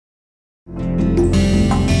Good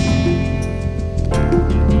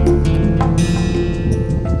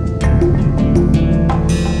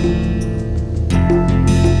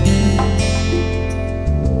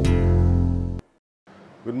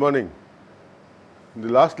morning. In the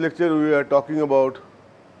last lecture, we were talking about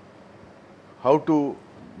how to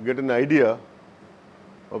get an idea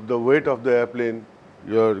of the weight of the airplane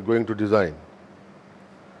you are going to design.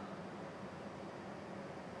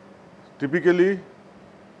 Typically,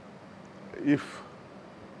 if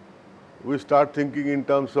we start thinking in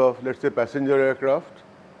terms of, let's say, passenger aircraft,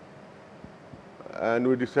 and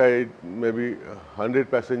we decide maybe 100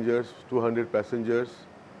 passengers, 200 passengers,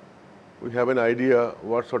 we have an idea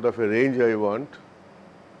what sort of a range I want,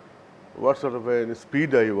 what sort of a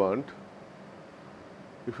speed I want.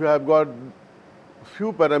 If you have got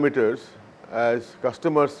few parameters as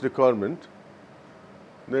customer's requirement,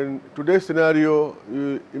 then today's scenario,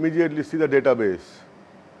 you immediately see the database.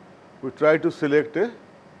 We try to select a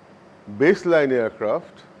baseline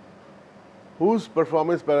aircraft whose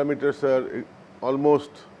performance parameters are almost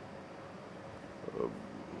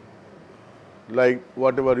like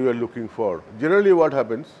whatever you are looking for. Generally what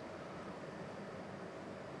happens,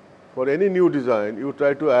 for any new design, you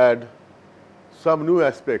try to add some new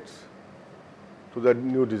aspects to the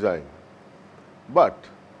new design. But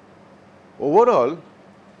overall,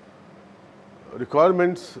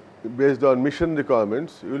 requirements based on mission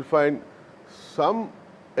requirements, you will find some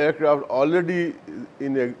aircraft already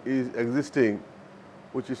is existing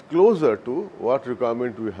which is closer to what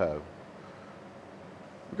requirement we have.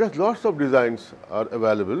 Because lots of designs are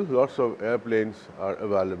available, lots of airplanes are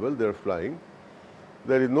available, they are flying.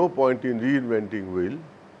 There is no point in reinventing wheel.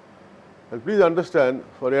 And please understand,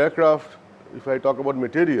 for aircraft, if I talk about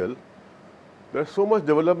material, there is so much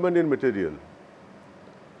development in material.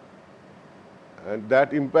 And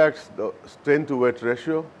that impacts the strength to weight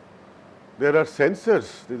ratio. There are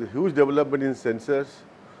sensors, there is a huge development in sensors.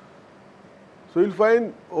 So you will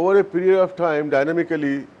find over a period of time,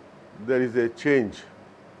 dynamically, there is a change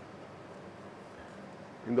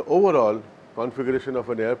in the overall configuration of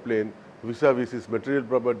an airplane vis-a-vis its material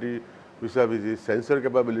property, vis-a-vis its sensor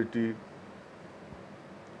capability.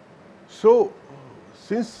 So,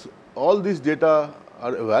 since all these data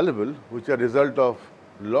are available, which are result of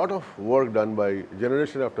lot of work done by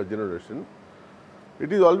generation after generation,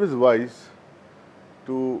 it is always wise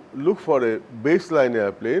to look for a baseline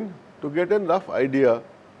airplane to get a rough idea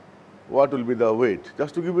what will be the weight.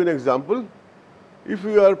 Just to give you an example, if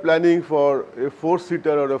you are planning for a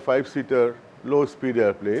 4-seater or a 5-seater low-speed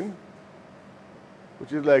airplane,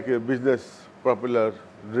 which is like a business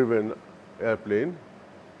propeller-driven airplane,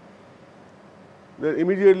 then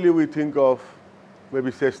immediately we think of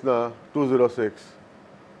maybe Cessna 206,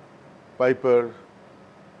 Piper,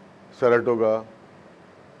 Saratoga.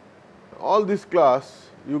 All this class,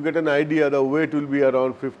 you get an idea the weight will be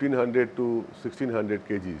around 1500 to 1600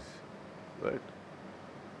 kgs, right?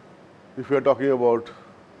 If you are talking about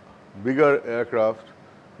bigger aircraft,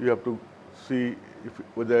 you have to see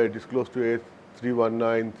whether it is close to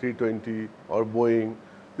A319, 320 or Boeing.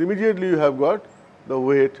 Immediately you have got the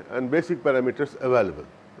weight and basic parameters available.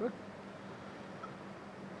 Right?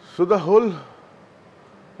 So the whole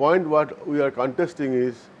point what we are contesting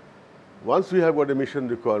is, once we have got a mission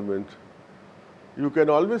requirement, you can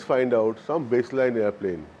always find out some baseline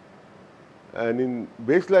airplane. And in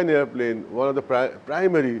baseline airplane, one of the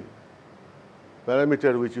primary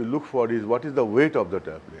parameter which you look for is what is the weight of that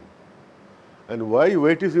airplane. And why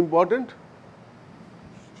weight is important?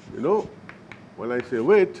 You know, when I say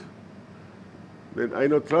weight, then I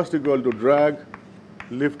know thrust equal to drag,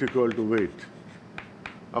 lift equal to weight.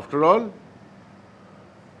 After all,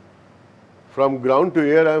 from ground to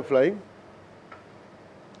air I am flying,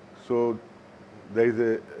 so there is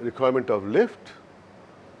a requirement of lift,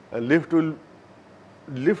 and lift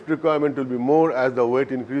requirement will be more as the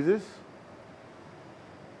weight increases.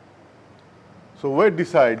 So weight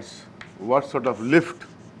decides what sort of lift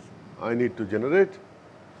I need to generate,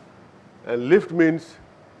 and lift means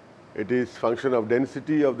it is function of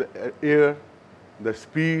density of the air, the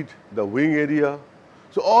speed, the wing area.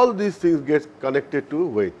 So all these things get connected to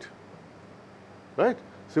weight, right?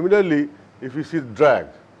 Similarly, if you see drag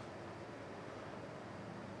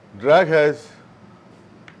has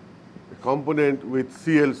a component with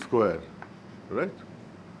CL square, right?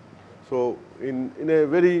 So in a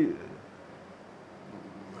very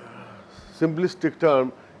simplistic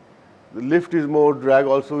term, the lift is more, drag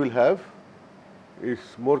also will have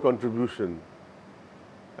its more contribution.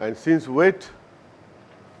 And since weight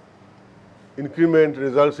increment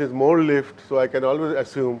results in more lift, so I can always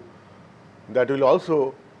assume that will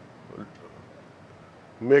also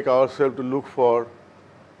make ourselves to look for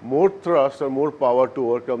more thrust or more power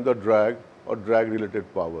to overcome the drag or drag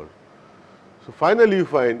related power. So finally you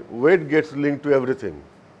find weight gets linked to everything,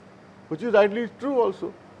 which is rightly true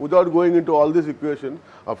also. Without going into all this equation,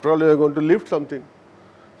 after all you are going to lift something.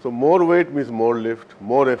 So more weight means more lift,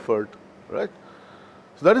 more effort, right?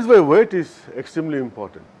 So that is why weight is extremely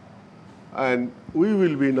important. And we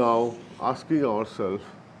will be now asking ourselves,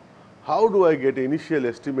 how do I get initial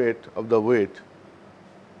estimate of the weight,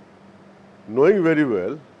 knowing very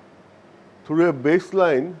well through a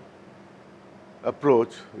baseline approach.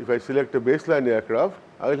 If I select a baseline aircraft,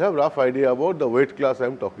 I will have rough idea about the weight class I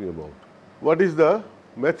am talking about. What is the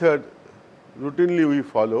method routinely we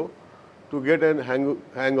follow to get an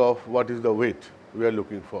hang of what is the weight we are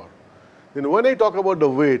looking for? Then when I talk about the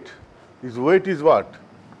weight is what?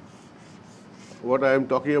 What I am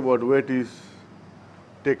talking about weight is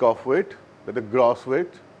takeoff weight, that is gross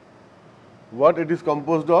weight. What it is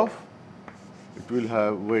composed of? It will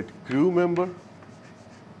have weight crew member,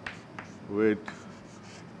 weight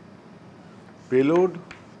payload,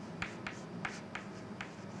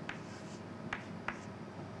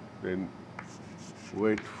 then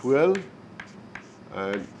weight fuel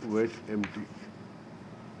and weight empty.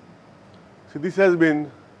 So this has been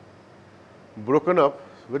broken up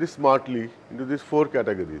very smartly into these 4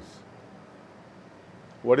 categories.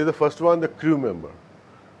 What is the first one? The crew member.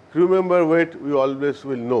 Crew member weight we always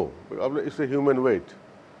will know. It's a human weight.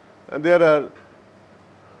 And there are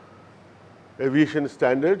aviation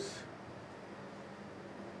standards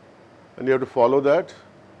and you have to follow that.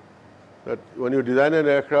 That when you design an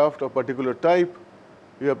aircraft of particular type,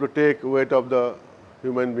 you have to take weight of the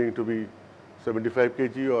human being to be 75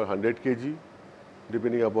 kg or 100 kg,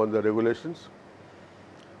 depending upon the regulations.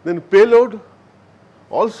 Then payload,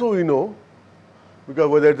 also we know, because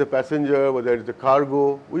whether it's a passenger, whether it's a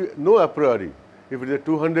cargo, we know a priori. If it's a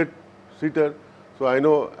 200-seater, so I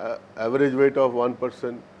know average weight of one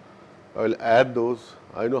person, I will add those.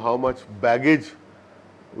 I know how much baggage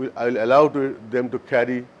I will allow them to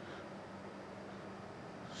carry.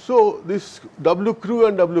 So this W crew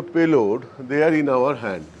and W payload, they are in our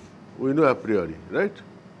hand. We know a priori, right?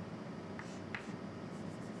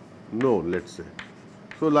 No, let's say.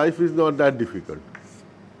 So life is not that difficult.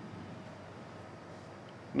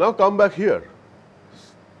 Now come back here.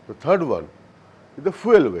 The third one is the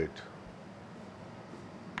fuel weight.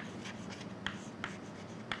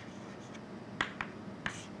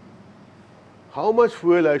 How much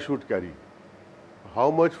fuel I should carry? How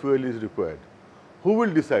much fuel is required? Who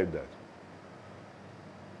will decide that?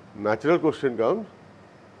 Natural question comes,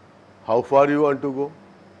 how far you want to go?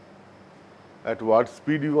 At what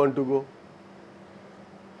speed you want to go?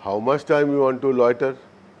 How much time you want to loiter?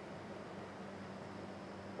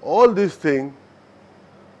 All these things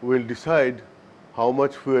will decide how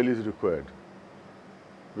much fuel is required.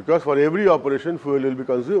 Because for every operation, fuel will be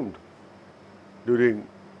consumed during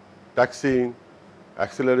taxiing,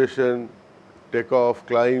 acceleration, takeoff,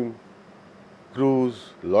 climb,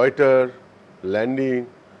 cruise, loiter, landing,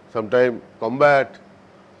 sometimes combat.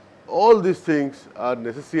 All these things are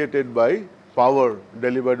necessitated by power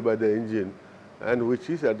delivered by the engine and which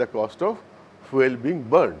is at the cost of fuel being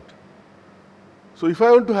burnt. So if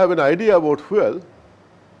I want to have an idea about fuel,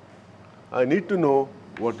 I need to know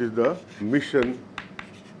what is the mission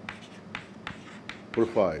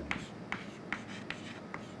profile.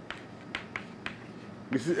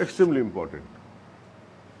 This is extremely important.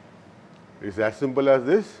 It's as simple as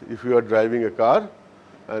this. If you are driving a car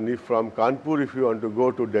and if from Kanpur if you want to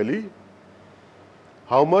go to Delhi,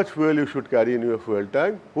 how much fuel you should carry in your fuel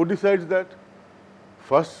tank? Who decides that?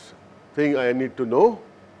 First thing I need to know,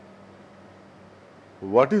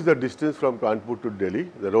 what is the distance from Kanpur to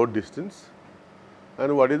Delhi, the road distance,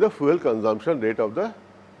 and what is the fuel consumption rate of the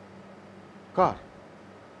car.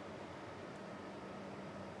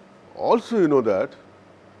 Also you know that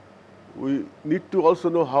we need to also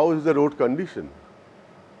know how is the road condition.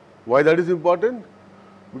 Why that is important?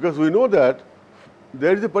 Because we know that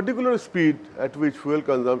there is a particular speed at which fuel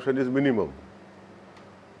consumption is minimum.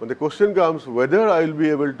 When the question comes whether I will be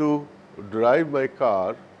able to drive my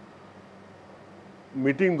car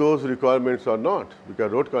meeting those requirements or not,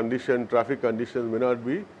 because road condition, traffic conditions may not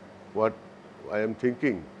be what I am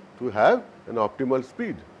thinking to have an optimal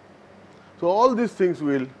speed. So all these things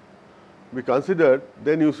will be considered.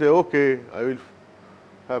 Then you say, okay, I will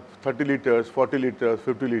have 30 liters, 40 liters,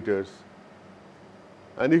 50 liters.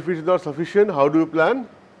 And if it is not sufficient, how do you plan?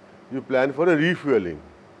 You plan for a refueling.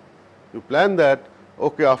 You plan that,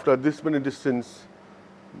 okay, after this many distance,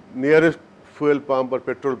 nearest fuel pump or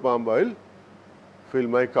petrol pump, I will fill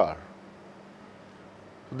my car.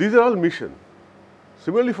 These are all mission.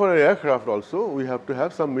 Similarly, for an aircraft also, we have to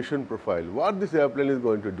have some mission profile, what this airplane is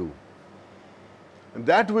going to do. And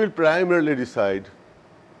that will primarily decide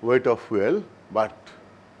weight of fuel, but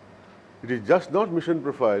it is just not mission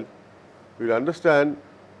profile. We will understand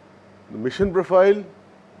the mission profile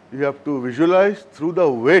you have to visualize through the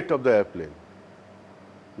weight of the airplane,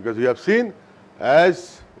 because we have seen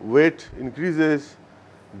as weight increases,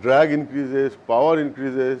 drag increases, power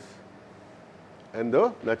increases, and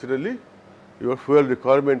naturally your fuel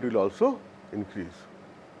requirement will also increase.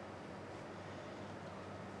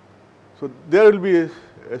 So, there will be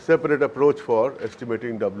a separate approach for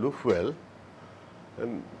estimating W fuel,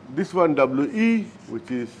 and this one WE,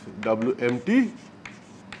 which is WMT,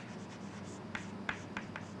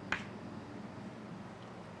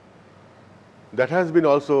 that has been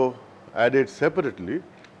also added separately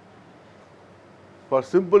for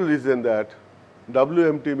simple reason that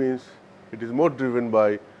WMT means it is more driven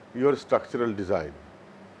by your structural design.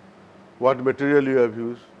 What material you have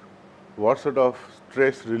used, what sort of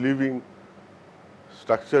stress relieving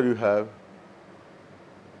structure you have,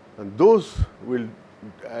 and those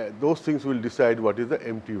things will decide what is the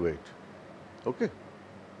empty weight. Okay.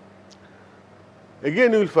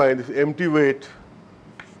 Again, you will find this empty weight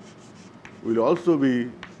will also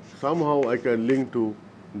be somehow I can link to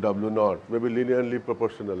W naught, maybe linearly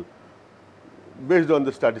proportional based on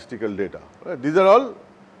the statistical data. Right? These are all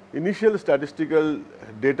initial statistical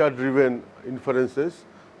data driven inferences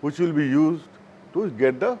which will be used to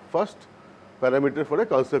get the first parameter for a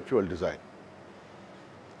conceptual design.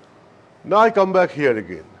 Now, I come back here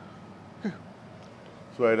again. Okay.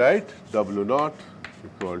 So, I write W naught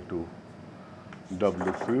equal to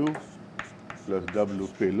W crew plus W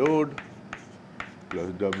payload plus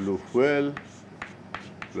W fuel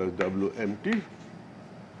plus W empty,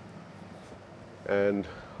 and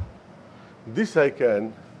this I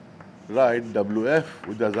can write WF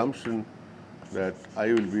with the assumption that I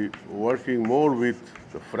will be working more with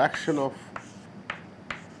the fraction of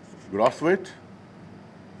gross weight,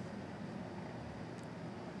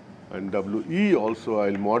 and WE also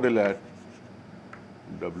I will model at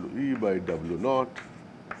WE by W naught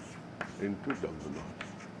into W naught.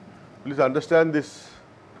 Please understand this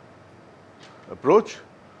approach.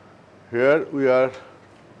 Here we are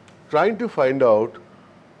trying to find out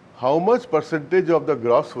how much percentage of the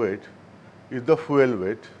gross weight is the fuel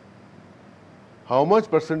weight, how much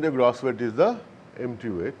percentage gross weight is the empty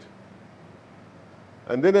weight,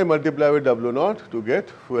 and then I multiply with W naught to get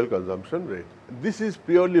fuel consumption rate. This is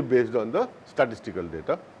purely based on the statistical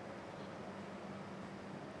data.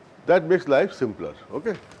 That makes life simpler.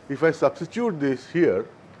 Okay. If I substitute this here,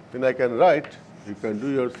 then I can write, you can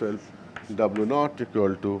do yourself, W naught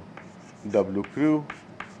equal to W crew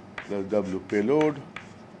plus W payload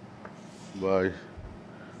by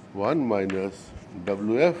 1 minus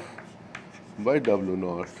WF by W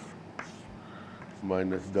naught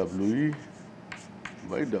minus WE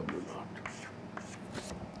by W naught.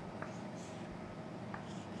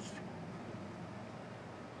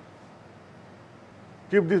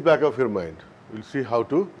 Keep this back of your mind. We will see how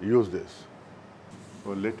to use this.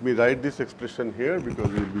 Well, let me write this expression here because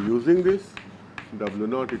we will be using this. W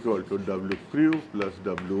naught equal to W crew plus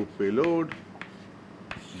W payload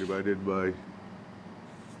divided by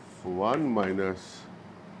 1 minus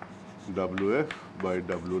WF by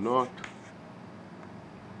W naught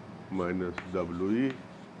minus WE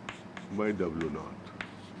by W naught.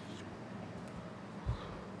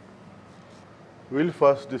 We will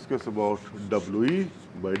first discuss about WE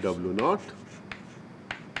by W naught,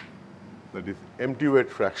 that is empty weight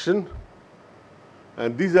fraction,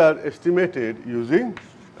 and these are estimated using,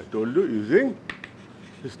 I told you, using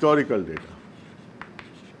historical data.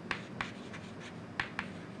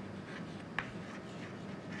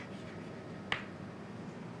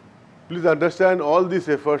 Please understand all these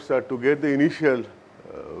efforts are to get the initial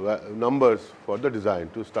numbers for the design,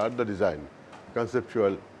 to start the design,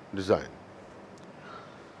 conceptual design.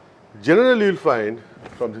 Generally, you will find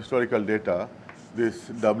from historical data this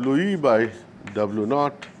WE by W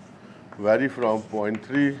naught vary from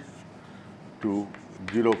 0.3 to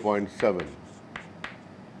 0.7.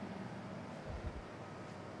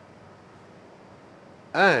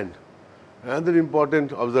 And another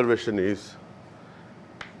important observation is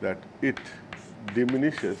that it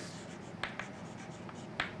diminishes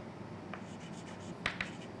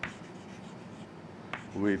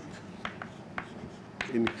with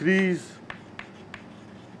increase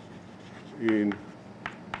in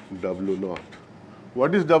W naught.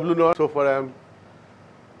 What is W naught? So far I am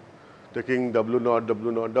taking W naught,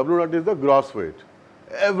 W naught. W naught is the gross weight,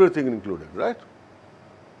 everything included, right?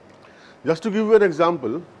 Just to give you an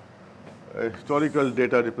example, a historical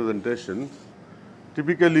data representation.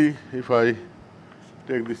 Typically, if I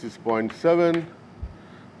take this is 0.7,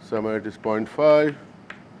 somewhere it is 0.5,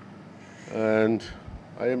 and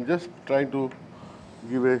I am just trying to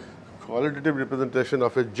give a qualitative representation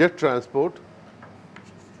of a jet transport,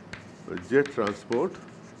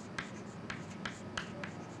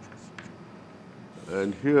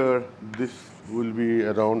 and here this will be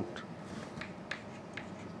around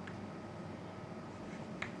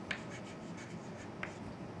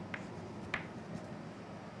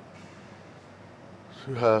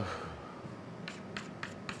so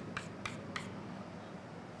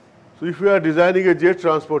if we are designing a jet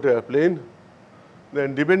transport airplane,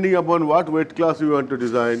 then depending upon what weight class you want to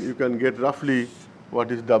design, you can get roughly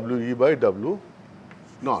what is WE by W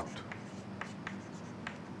naught.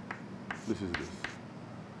 This is this.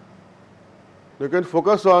 You can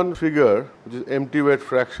focus on figure, which is empty weight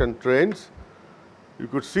fraction trains. You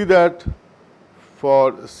could see that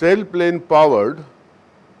for sailplane powered,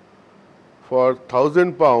 for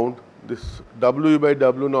 1000 pound, this WE by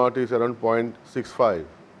W naught is around 0.65.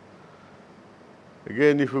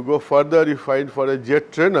 Again, if you go further, you find for a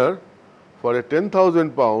jet trainer, for a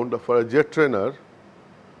 10,000 pound, for a jet trainer,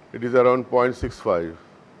 it is around 0.65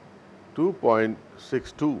 to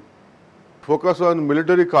 0.62. Focus on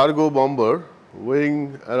military cargo bomber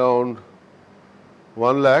weighing around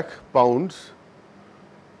 1 lakh pounds.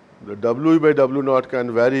 The WE by W naught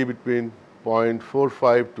can vary between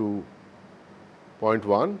 0.45 to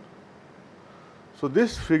 0.1. So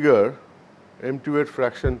this figure, empty weight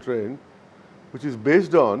fraction train, which is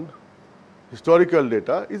based on historical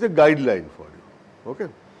data, is a guideline for you. Okay.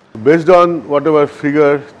 Based on whatever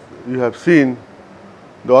figure you have seen,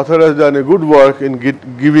 the author has done a good work in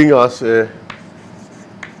giving us a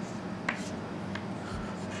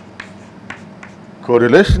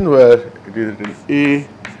correlation where it is written A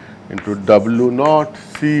into W naught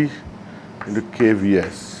C into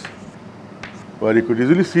KVS, where you could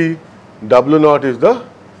easily see W naught is the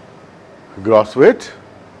gross weight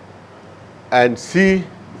and C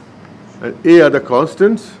and A are the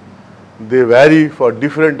constants. They vary for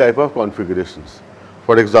different type of configurations.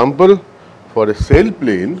 For example, for a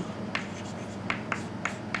sailplane,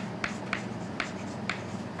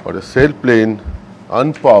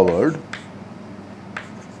 unpowered,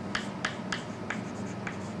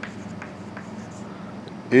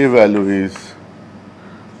 A value is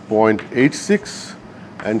 0.86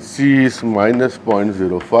 and C is minus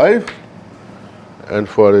 0.05, and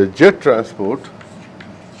for a jet transport,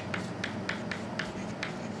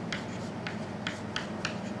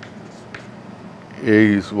 A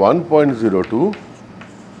is 1.02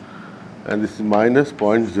 and this is minus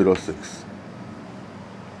 0.06.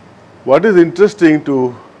 What is interesting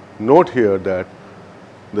to note here that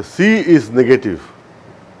the C is negative.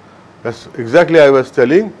 That's exactly I was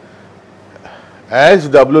telling. As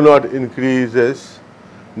W naught increases,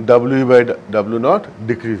 W by W naught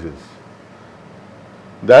decreases.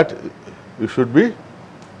 That you should be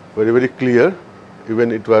very, very clear.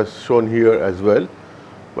 Even it was shown here as well.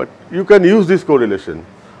 But you can use this correlation.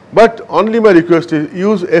 But only my request is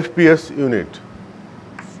use FPS unit.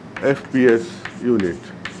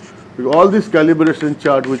 Because all this calibration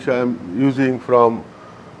chart which I am using from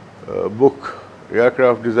book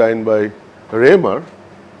Aircraft Design by Raymer,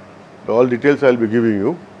 all details I will be giving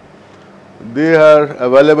you, they are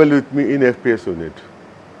available with me in FPS unit.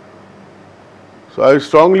 So I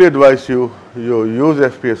strongly advise you use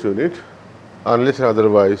FPS unit, unless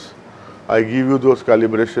otherwise I give you those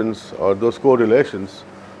calibrations or those correlations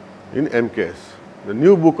in MKS. The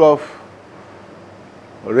new book of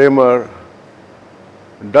Raymer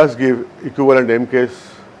does give equivalent MKS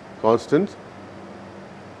constants,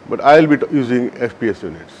 but I will be using FPS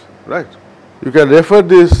units, right? You can refer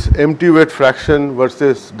this empty weight fraction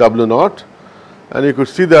versus W naught, and you could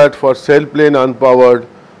see that for sailplane unpowered,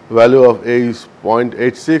 value of A is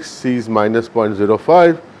 0.86, C is minus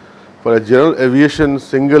 0.05. For a general aviation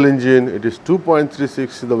single engine, it is 2.36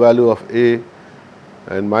 is the value of A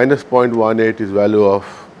and minus 0.18 is value of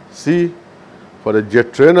C. For a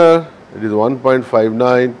jet trainer, it is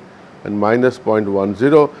 1.59 and minus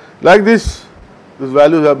 0.10. Like this, these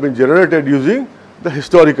values have been generated using the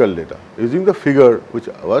historical data, using the figure which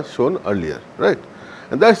was shown earlier, right?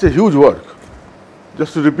 And that's a huge work.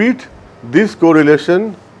 Just to repeat, this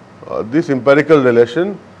correlation, this empirical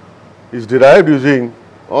relation is derived using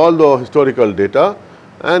all the historical data,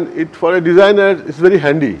 and it for a designer is very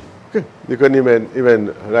handy. Okay. You can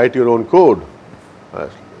even write your own code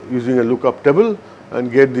using a lookup table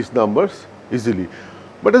and get these numbers easily.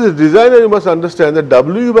 But as a designer, you must understand that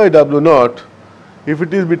W by W naught If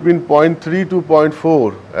it is between 0.3 to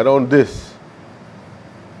 0.4, around this,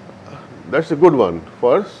 that's a good one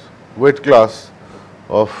for weight class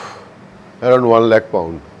of around 1 lakh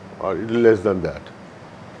pound or a little less than that.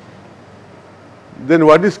 Then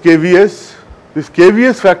what is KVS? This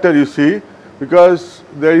KVS factor you see, because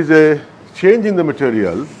there is a change in the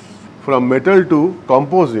material from metal to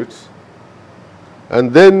composites,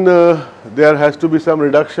 and then there has to be some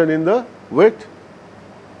reduction in the weight,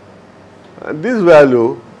 and this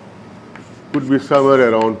value could be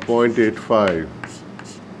somewhere around 0.85.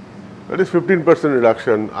 That is 15%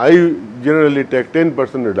 reduction. I generally take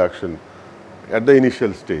 10% reduction at the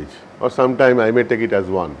initial stage, or sometime I may take it as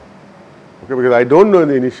 1. Okay, because I don't know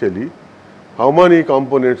initially how many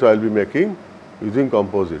components I will be making using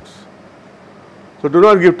composites. So do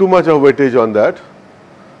not give too much of weightage on that.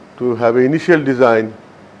 To have an initial design,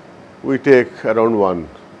 we take around 1,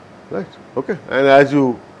 right? Okay, and as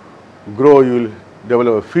you grow, you will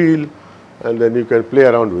develop a feel, and then you can play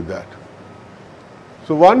around with that.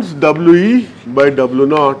 So once WE by W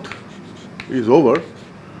naught is over,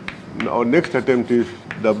 our next attempt is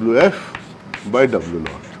WF by W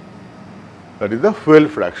naught. That is the fuel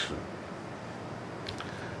fraction.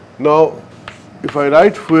 Now, if I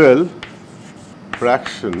write fuel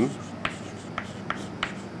fraction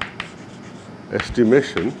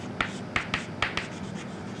estimation,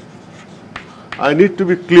 I need to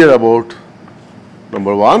be clear about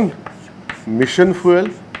number 1, mission fuel.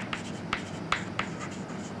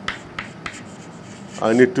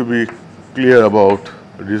 I need to be clear about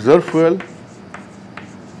reserve fuel,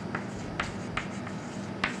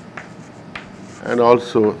 and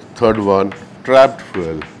also third one, trapped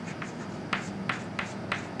fuel.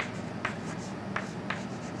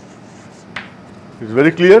 It's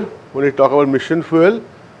very clear when we talk about mission fuel,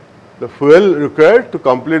 the fuel required to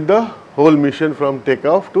complete the whole mission from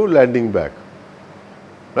takeoff to landing back,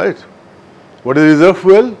 right? What is reserve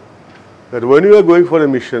fuel? That when you are going for a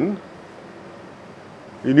mission,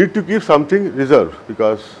 you need to keep something reserved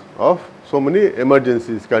because of so many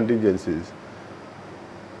emergencies, contingencies.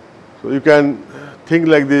 So you can think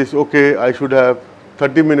like this, okay, I should have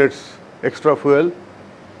 30 minutes extra fuel,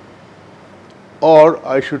 or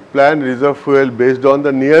I should plan reserve fuel based on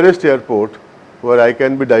the nearest airport where I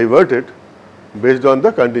can be diverted based on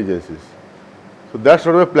the contingencies. So that's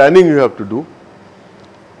sort of a planning you have to do.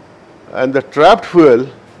 And the trapped fuel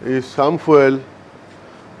is some fuel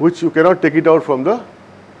which you cannot take it out from the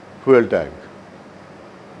fuel tank.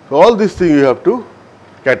 So all these things you have to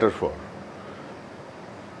cater for.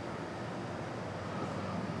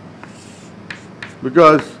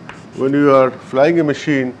 Because when you are flying a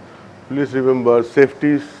machine, please remember safety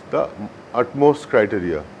is the utmost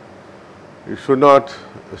criteria. You should not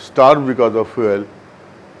starve because of fuel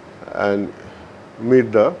and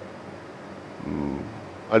meet the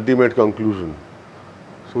ultimate conclusion.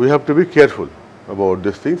 So we have to be careful about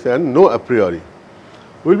these things and know a priori.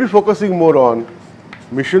 We will be focusing more on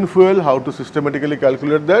mission fuel, how to systematically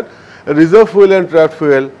calculate that. And reserve fuel and trapped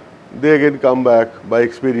fuel, they again come back by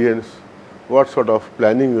experience, what sort of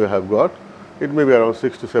planning you have got. It may be around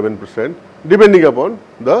 6 to 7% depending upon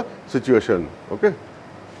the situation. Okay.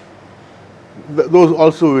 Those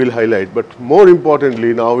also we will highlight, but more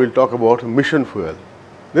importantly now we will talk about mission fuel.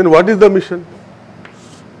 Then what is the mission?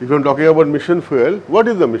 If I am talking about mission fuel, what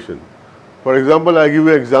is the mission? For example, I give you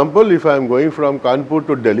an example. If I am going from Kanpur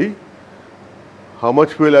to Delhi, how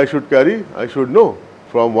much fuel I should carry? I should know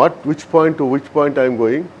from which point to which point I am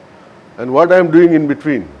going and what I am doing in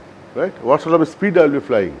between, right? What sort of a speed I will be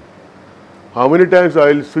flying? How many times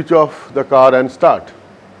I will switch off the car and start?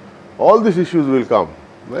 All these issues will come,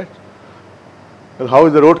 right? And how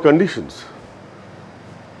is the road conditions?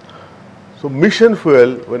 So mission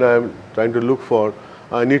fuel, when I am trying to look for,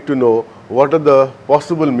 I need to know what are the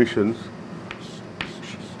possible missions.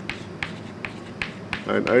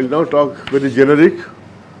 And I will now talk very generic.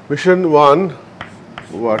 Mission 1,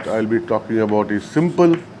 what I will be talking about is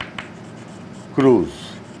simple cruise.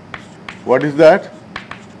 What is that?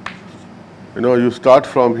 You start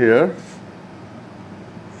from here,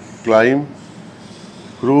 climb,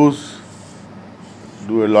 cruise,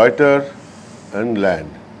 do a loiter and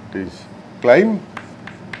land. It is climb,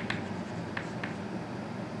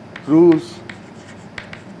 cruise,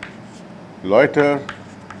 loiter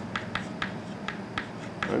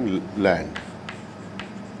and land.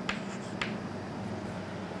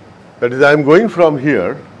 That is, I am going from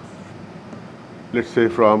here, let us say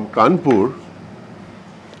from Kanpur,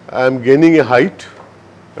 I am gaining a height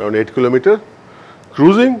around 8 kilometers,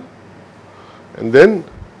 cruising, and then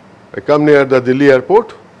I come near the Delhi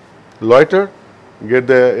airport, loiter, get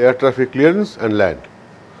the air traffic clearance and land.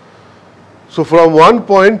 So from one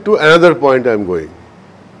point to another point I am going.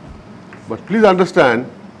 But please understand,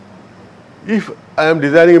 if I am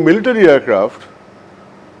designing a military aircraft,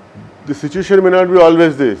 the situation may not be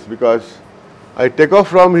always this, because I take off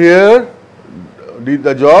from here, did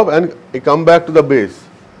the job, and I come back to the base.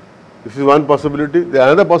 This is one possibility. The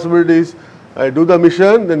another possibility is I do the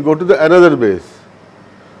mission, then go to the another base.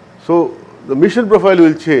 So the mission profile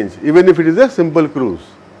will change, even if it is a simple cruise,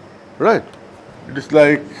 right? It is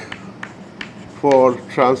like for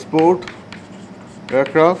transport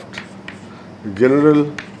aircraft,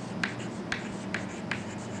 general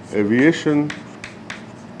aviation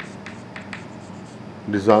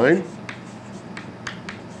design.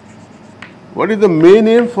 What is the main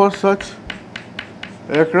aim for such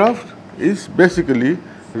aircraft? Is basically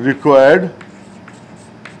required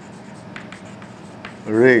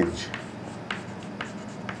range.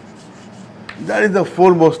 That is the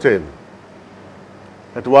foremost aim.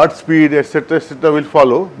 At what speed, etc., will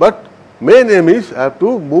follow, but main aim is I have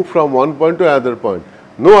to move from one point to another point.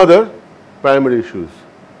 No other primary issues,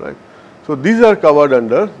 right? So these are covered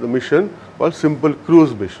under the mission called simple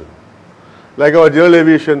cruise mission. Like our general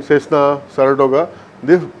aviation, Cessna, Saratoga,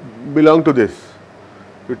 they belong to this.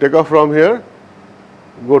 You take off from here,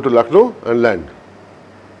 go to Lucknow and land,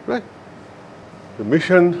 right? The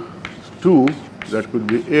mission 2, that could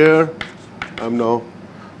be air. I am now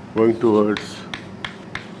going towards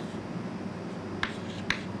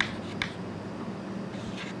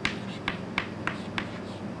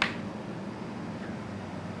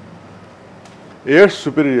air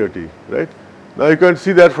superiority, right? Now you can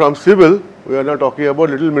see that from civil, we are now talking about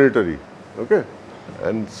little military, okay?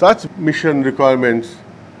 And such mission requirements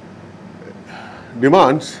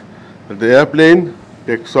demands that the airplane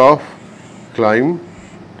takes off, climb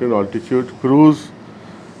to an altitude, cruise,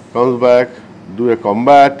 comes back, do a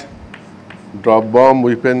combat, drop bomb,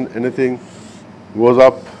 weapon, anything, goes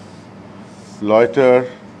up,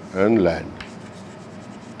 loiter and land.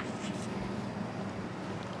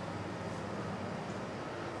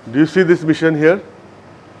 Do you see this mission here?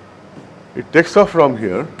 It takes off from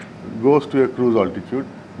here, goes to a cruise altitude,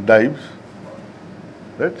 dives,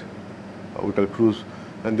 right? We call cruise,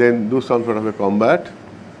 and then do some sort of a combat,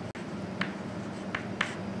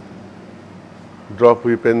 drop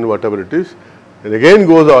weapon, whatever it is, and again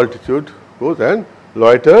goes altitude, goes and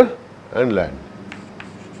loiter and land.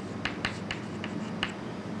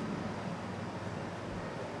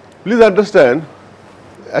 Please understand,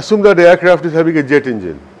 assume that the aircraft is having a jet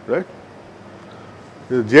engine, right?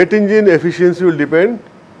 The jet engine efficiency will depend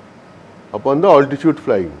upon the altitude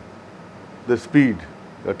flying, the speed,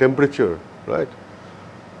 the temperature, right?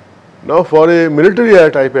 Now for a military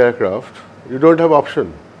air type aircraft, you don't have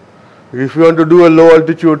option. If you want to do a low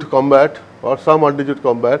altitude combat or some altitude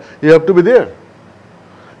combat, you have to be there.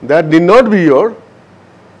 That need not be your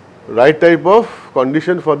right type of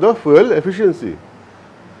condition for the fuel efficiency.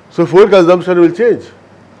 So fuel consumption will change.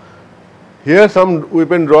 Here some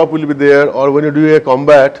weapon drop will be there, or when you do a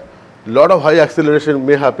combat, lot of high acceleration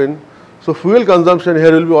may happen. So fuel consumption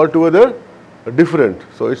here will be altogether different.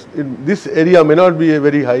 So it's in this area may not be a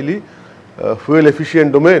very highly fuel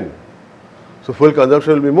efficient domain. So fuel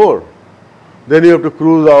consumption will be more. Then you have to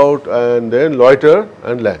cruise out and then loiter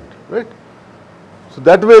and land, right? So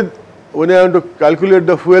that way, when I want to calculate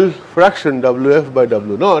the fuel fraction WF by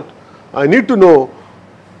W naught, I need to know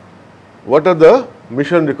what are the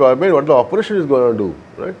mission requirement, what the operation is going to do,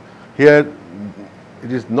 right? Here,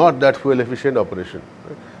 it is not that fuel efficient operation.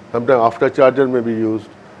 Right? Sometimes aftercharger may be used,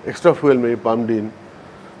 extra fuel may be pumped in.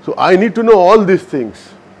 So I need to know all these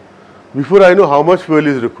things before I know how much fuel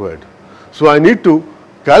is required. So I need to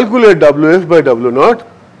calculate WF by W naught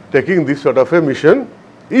taking this sort of a mission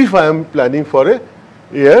if I am planning for a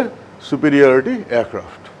air superiority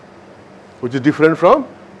aircraft, which is different from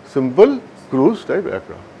simple cruise type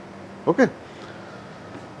aircraft. Okay.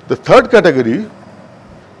 The third category,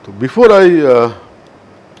 so before I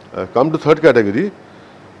come to third category,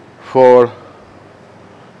 for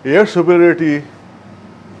air superiority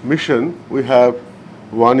mission, we have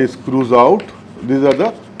one is cruise out. These are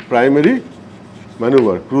the primary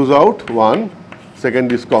maneuver. Cruise out, one.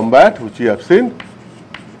 Second is combat, which you have seen.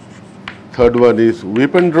 Third one is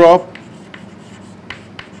weapon drop.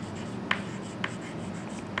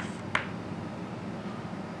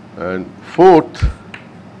 And fourth,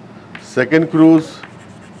 second cruise,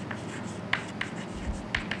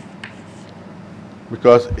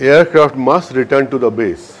 because aircraft must return to the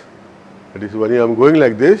base. That is, when I am going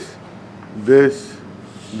like this, I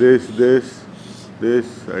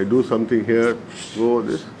do something here, go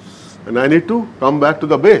this, and I need to come back to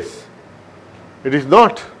the base. It is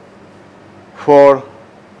not for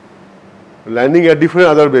landing at different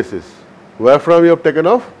other bases. Where from you have taken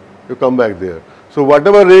off, you come back there. So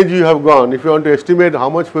whatever range you have gone, if you want to estimate how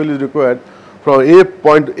much fuel is required from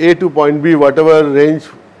point A to point B, whatever range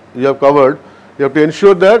you have covered, you have to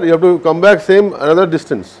ensure that you have to come back same another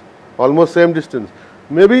distance, almost same distance.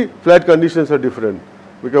 Maybe flight conditions are different,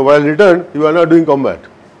 because while return you are not doing combat,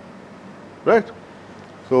 right?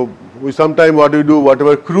 So we sometime what we do,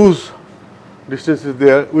 whatever cruise distance is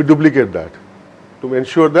there, we duplicate that to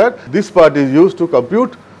ensure that this part is used to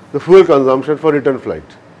compute the fuel consumption for return flight.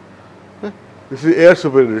 Okay? This is air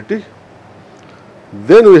superiority.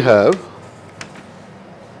 Then we have,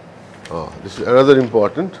 this is another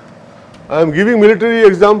important. I am giving military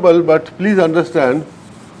example, but please understand,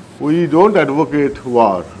 we don't advocate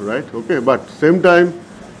war, right? Okay, but same time,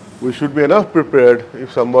 we should be enough prepared.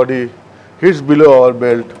 If somebody hits below our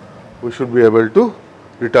belt, we should be able to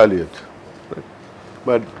retaliate. Right?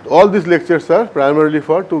 But all these lectures are primarily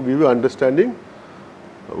for to give you understanding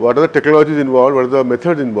what are the technologies involved, what are the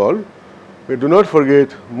methods involved. We do not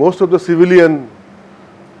forget most of the civilian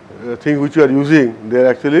things which you are using, they are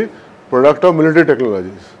actually product of military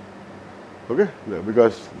technologies. Okay,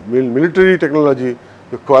 because military technology,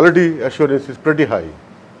 the quality assurance is pretty high,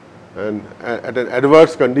 and at an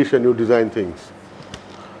adverse condition you design things.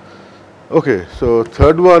 Okay, so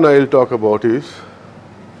third one I will talk about is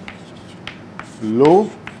low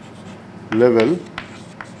level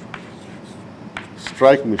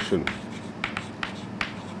strike mission.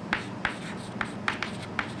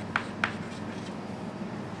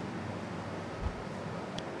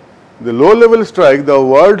 The low level strike, the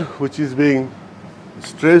word which is being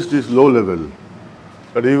stressed is low level.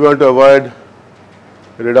 But if you want to avoid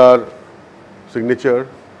radar signature,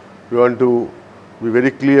 you want to be very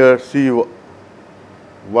clear, see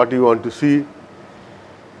what you want to see.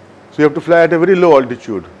 So you have to fly at a very low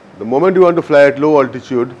altitude. The moment you want to fly at low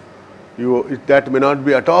altitude, that may not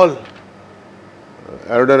be at all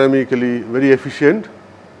aerodynamically very efficient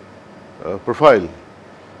profile.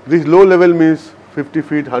 This low level means 50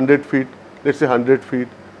 feet, 100 feet, let's say 100 feet,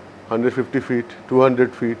 150 feet,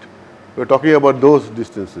 200 feet. We are talking about those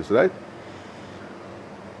distances, right?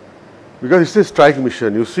 Because it's a strike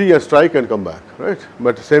mission. You see a strike and come back, right? But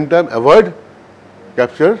at the same time, avoid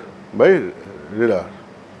capture by radar.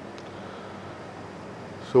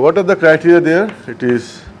 So what are the criteria there? It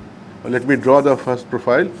is, let me draw the first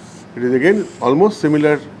profile. It is again almost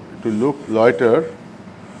similar to loiter,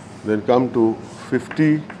 then come to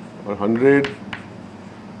 50 or 100,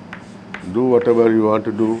 do whatever you want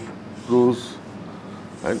to do, cruise,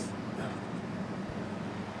 and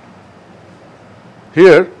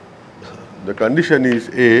here the condition is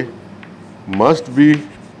A must be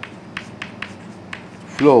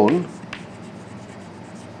flown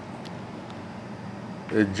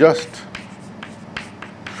a just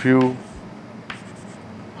few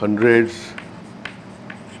hundreds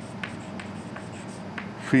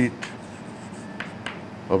feet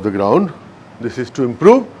of the ground. This is to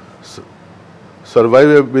improve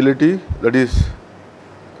survivability, that is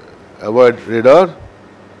avoid radar,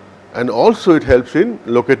 and also it helps in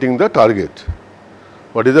locating the target.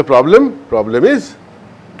 What is the problem? Problem is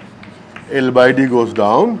L by D goes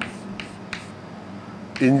down,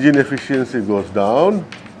 engine efficiency goes down,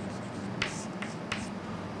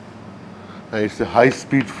 and it's a high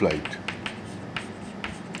speed flight.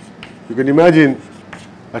 You can imagine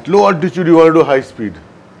at low altitude you want to do high speed.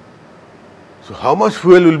 So how much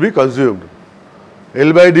fuel will be consumed?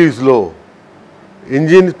 L by D is low,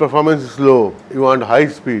 engine performance is low, you want high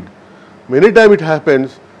speed. Many times it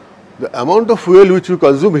happens, the amount of fuel which you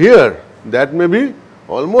consume here, that may be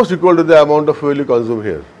almost equal to the amount of fuel you consume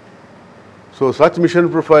here. So such mission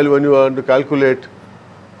profile, when you want to calculate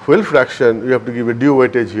fuel fraction, you have to give a due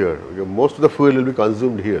weightage here. Most of the fuel will be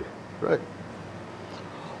consumed here, right?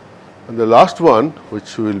 And the last one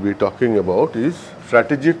which we will be talking about is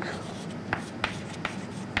strategic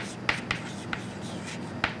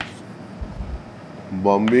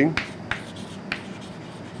bombing.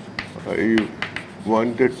 I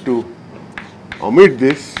wanted to omit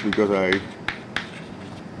this because I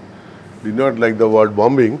did not like the word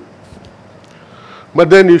bombing, but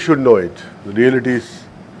then you should know it. The reality is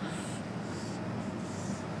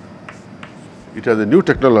it has a new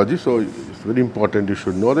technology, so it's very important you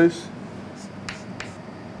should know this.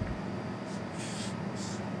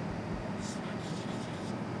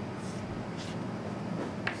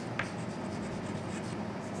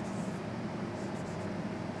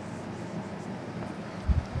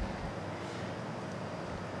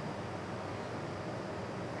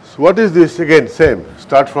 So what is this? Again, same.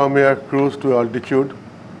 Start from here, cruise to altitude,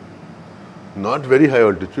 not very high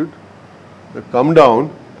altitude. Come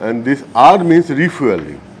down and this R means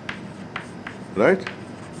refueling, right?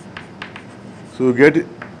 So you get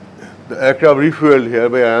the aircraft refueled here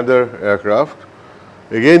by another aircraft.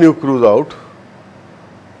 Again you cruise out,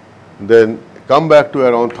 then come back to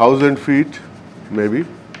around 1000 feet maybe,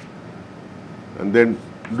 and then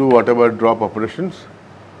do whatever drop operations.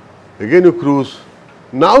 Again you cruise.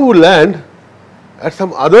 Now you land at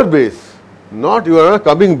some other base, not you are not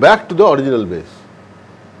coming back to the original base.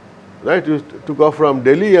 Right? You took off from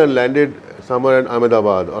Delhi and landed somewhere in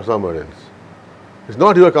Ahmedabad or somewhere else. It's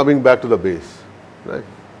not you are coming back to the base. Right?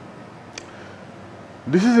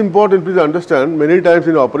 This is important, please understand. Many times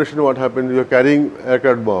in operation what happens, you are carrying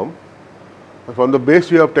aircraft bomb. From the base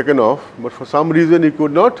you have taken off, but for some reason you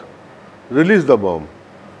could not release the bomb.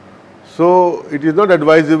 So it is not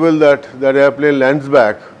advisable that that airplane lands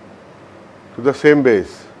back to the same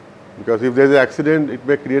base, because if there is an accident it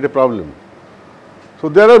may create a problem. So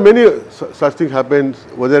there are many such things happen,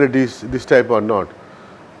 whether it is this type or not.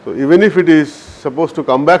 So even if it is supposed to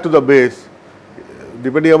come back to the base,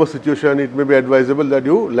 depending on the situation, it may be advisable that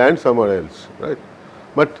you land somewhere else, right?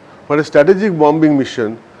 But for a strategic bombing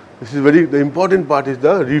mission, this is the important part is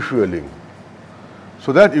the refueling,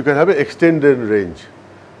 so that you can have an extended range.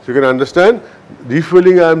 So you can understand,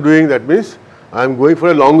 refueling I am doing, that means I am going for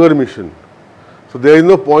a longer mission. So there is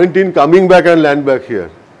no point in coming back and land back here.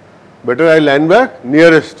 Better I land back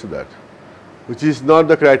nearest to that, which is not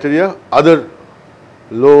the criteria. Other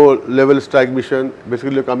low level strike mission,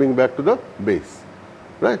 basically you are coming back to the base,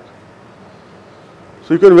 right?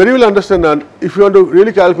 So you can very well understand that if you want to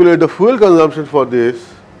really calculate the fuel consumption for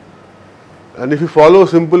this, and if you follow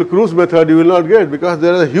simple cruise method, you will not get, because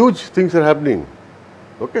there are huge things are happening.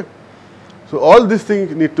 Okay. So all these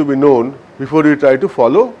things need to be known before you try to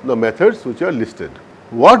follow the methods which are listed.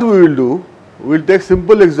 What we will do, we will take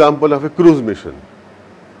simple example of a cruise mission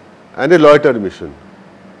and a loiter mission.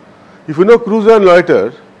 If you know cruise and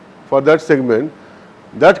loiter for that segment,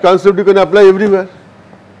 that concept you can apply everywhere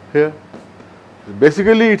here.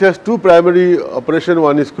 Basically it has two primary operations,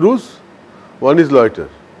 one is cruise, one is loiter.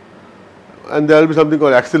 And there will be something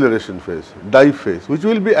called acceleration phase, dive phase, which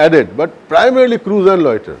will be added, but primarily cruise and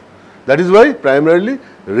loiter. That is why primarily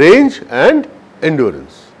range and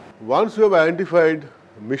endurance. Once you have identified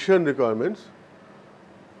mission requirements,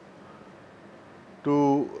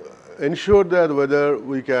 to ensure that whether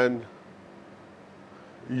we can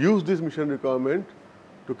use this mission requirement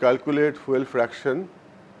to calculate fuel fraction,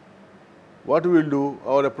 what we will do,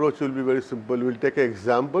 our approach will be very simple. We will take an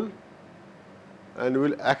example and we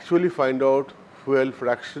will actually find out fuel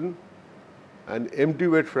fraction and empty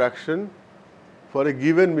weight fraction for a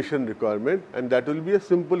given mission requirement, and that will be a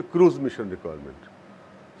simple cruise mission requirement.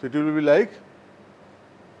 So it will be like,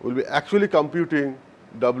 we will be actually computing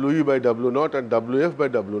WE by W naught and WF by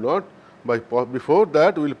W naught. Before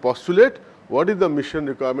that, we will postulate what is the mission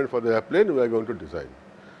requirement for the airplane we are going to design.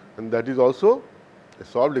 And that is also a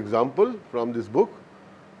solved example from this book,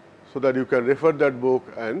 so that you can refer that book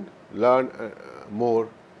and learn more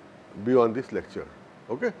beyond this lecture.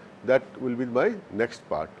 Okay? That will be my next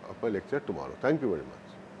part of my lecture tomorrow. Thank you very much.